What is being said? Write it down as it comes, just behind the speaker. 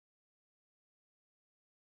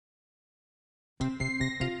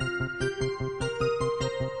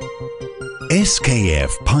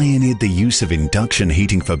SKF pioneered the use of induction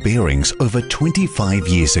heating for bearings over 25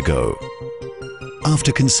 years ago.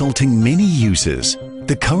 After consulting many users,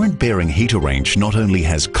 the current bearing heater range not only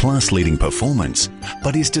has class-leading performance,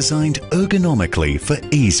 but is designed ergonomically for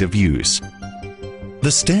ease of use.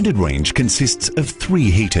 The standard range consists of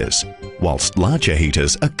 3 heaters, whilst larger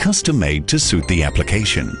heaters are custom-made to suit the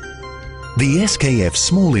application. The SKF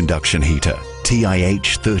small induction heater,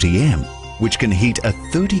 TIH 30M, which can heat a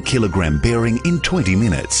 30 kilogram bearing in 20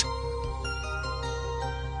 minutes.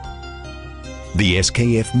 The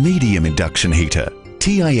SKF medium induction heater,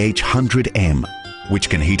 TIH 100M, which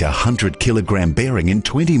can heat a 100 kilogram bearing in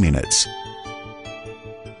 20 minutes.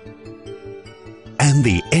 And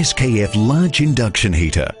the SKF large induction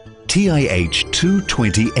heater, TIH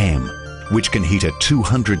 220M, which can heat a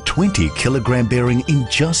 220 kilogram bearing in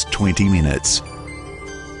just 20 minutes.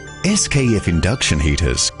 SKF induction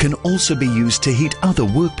heaters can also be used to heat other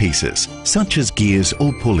workpieces, such as gears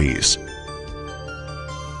or pulleys.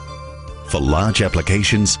 For large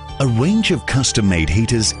applications, a range of custom-made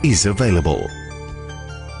heaters is available.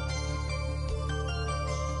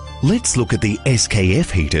 Let's look at the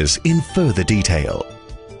SKF heaters in further detail.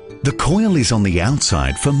 The coil is on the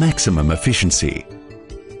outside for maximum efficiency.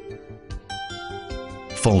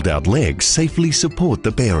 Fold-out legs safely support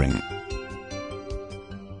the bearing.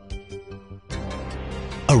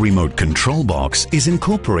 A remote control box is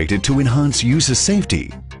incorporated to enhance user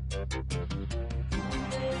safety.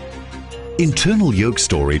 Internal yoke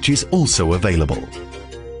storage is also available.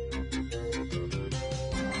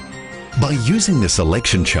 By using the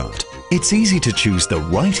selection chart, it's easy to choose the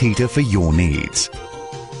right heater for your needs.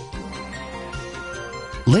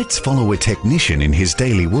 Let's follow a technician in his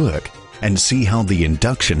daily work and see how the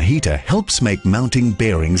induction heater helps make mounting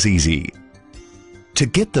bearings easy. To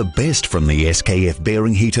get the best from the SKF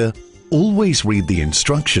bearing heater, always read the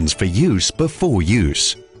instructions for use before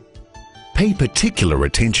use. Pay particular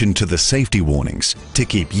attention to the safety warnings to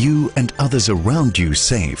keep you and others around you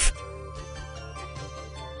safe.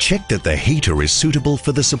 Check that the heater is suitable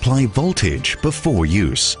for the supply voltage before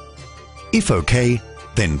use. If okay,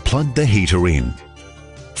 then plug the heater in.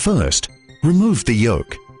 First, remove the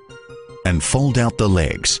yoke and fold out the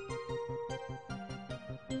legs.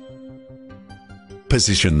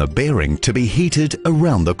 Position the bearing to be heated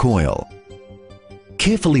around the coil.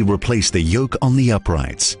 Carefully replace the yoke on the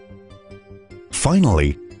uprights.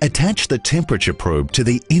 Finally, attach the temperature probe to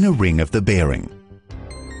the inner ring of the bearing.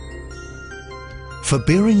 For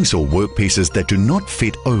bearings or workpieces that do not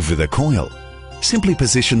fit over the coil, simply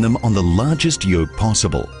position them on the largest yoke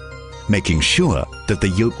possible, making sure that the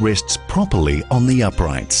yoke rests properly on the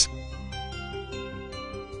uprights.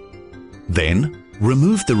 Then,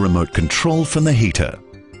 remove the remote control from the heater.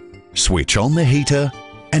 Switch on the heater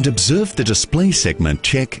and observe the display segment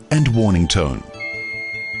check and warning tone.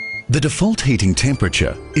 The default heating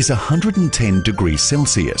temperature is 110 degrees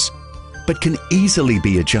Celsius, but can easily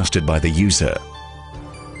be adjusted by the user.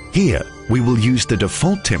 Here, we will use the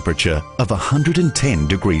default temperature of 110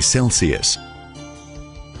 degrees Celsius.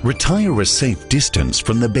 Retire a safe distance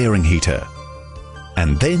from the bearing heater,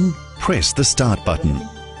 and then press the start button.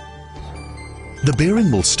 The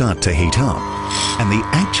bearing will start to heat up, and the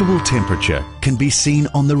actual temperature can be seen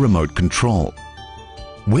on the remote control.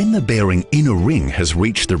 When the bearing inner ring has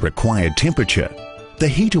reached the required temperature, the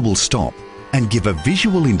heater will stop and give a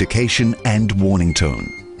visual indication and warning tone.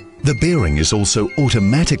 The bearing is also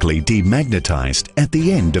automatically demagnetized at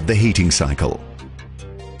the end of the heating cycle.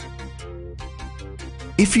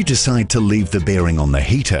 If you decide to leave the bearing on the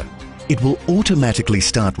heater, it will automatically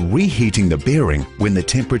start reheating the bearing when the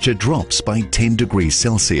temperature drops by 10 degrees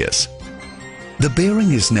Celsius. The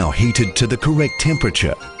bearing is now heated to the correct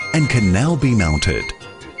temperature and can now be mounted.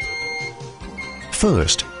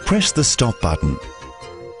 First, press the stop button.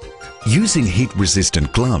 Using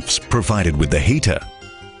heat-resistant gloves provided with the heater,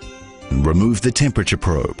 remove the temperature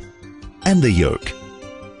probe and the yoke.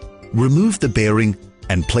 Remove the bearing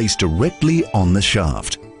and place directly on the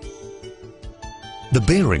shaft. The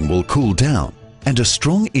bearing will cool down and a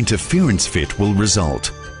strong interference fit will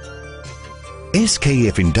result.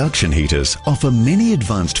 SKF induction heaters offer many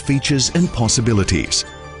advanced features and possibilities.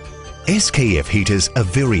 SKF heaters are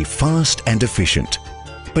very fast and efficient,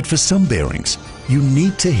 but for some bearings, you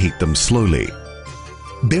need to heat them slowly.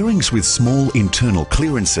 Bearings with small internal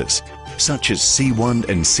clearances, such as C1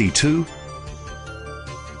 and C2,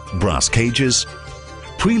 brass cages,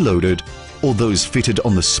 preloaded, or those fitted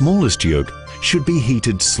on the smallest yoke should be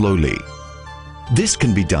heated slowly. This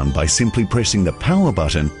can be done by simply pressing the power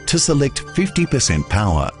button to select 50%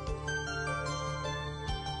 power.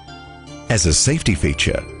 As a safety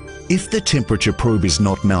feature, If the temperature probe is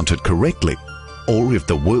not mounted correctly, or if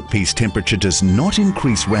the workpiece temperature does not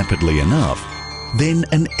increase rapidly enough, then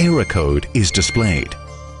an error code is displayed.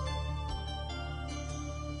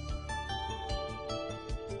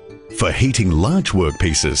 For heating large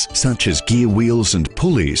workpieces, such as gear wheels and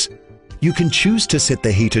pulleys, you can choose to set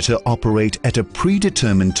the heater to operate at a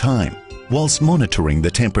predetermined time whilst monitoring the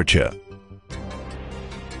temperature.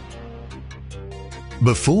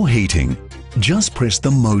 Before heating, just press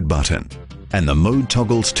the mode button and the mode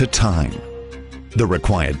toggles to time. The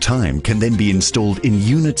required time can then be installed in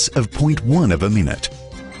units of 0.1 of a minute.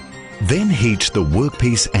 Then heat the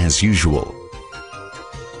workpiece as usual.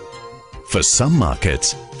 For some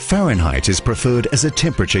markets, Fahrenheit is preferred as a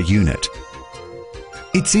temperature unit.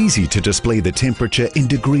 It's easy to display the temperature in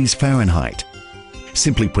degrees Fahrenheit.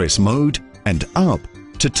 Simply press Mode and Up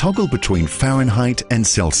to toggle between Fahrenheit and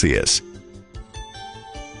Celsius.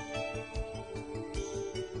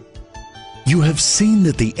 You have seen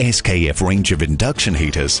that the SKF range of induction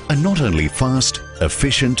heaters are not only fast,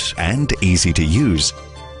 efficient and easy to use,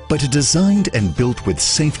 but are designed and built with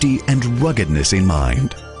safety and ruggedness in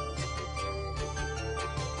mind.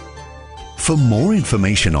 For more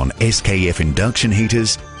information on SKF induction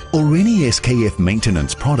heaters or any SKF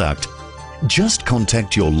maintenance product, just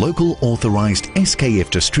contact your local authorized SKF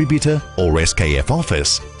distributor or SKF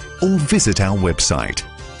office or visit our website.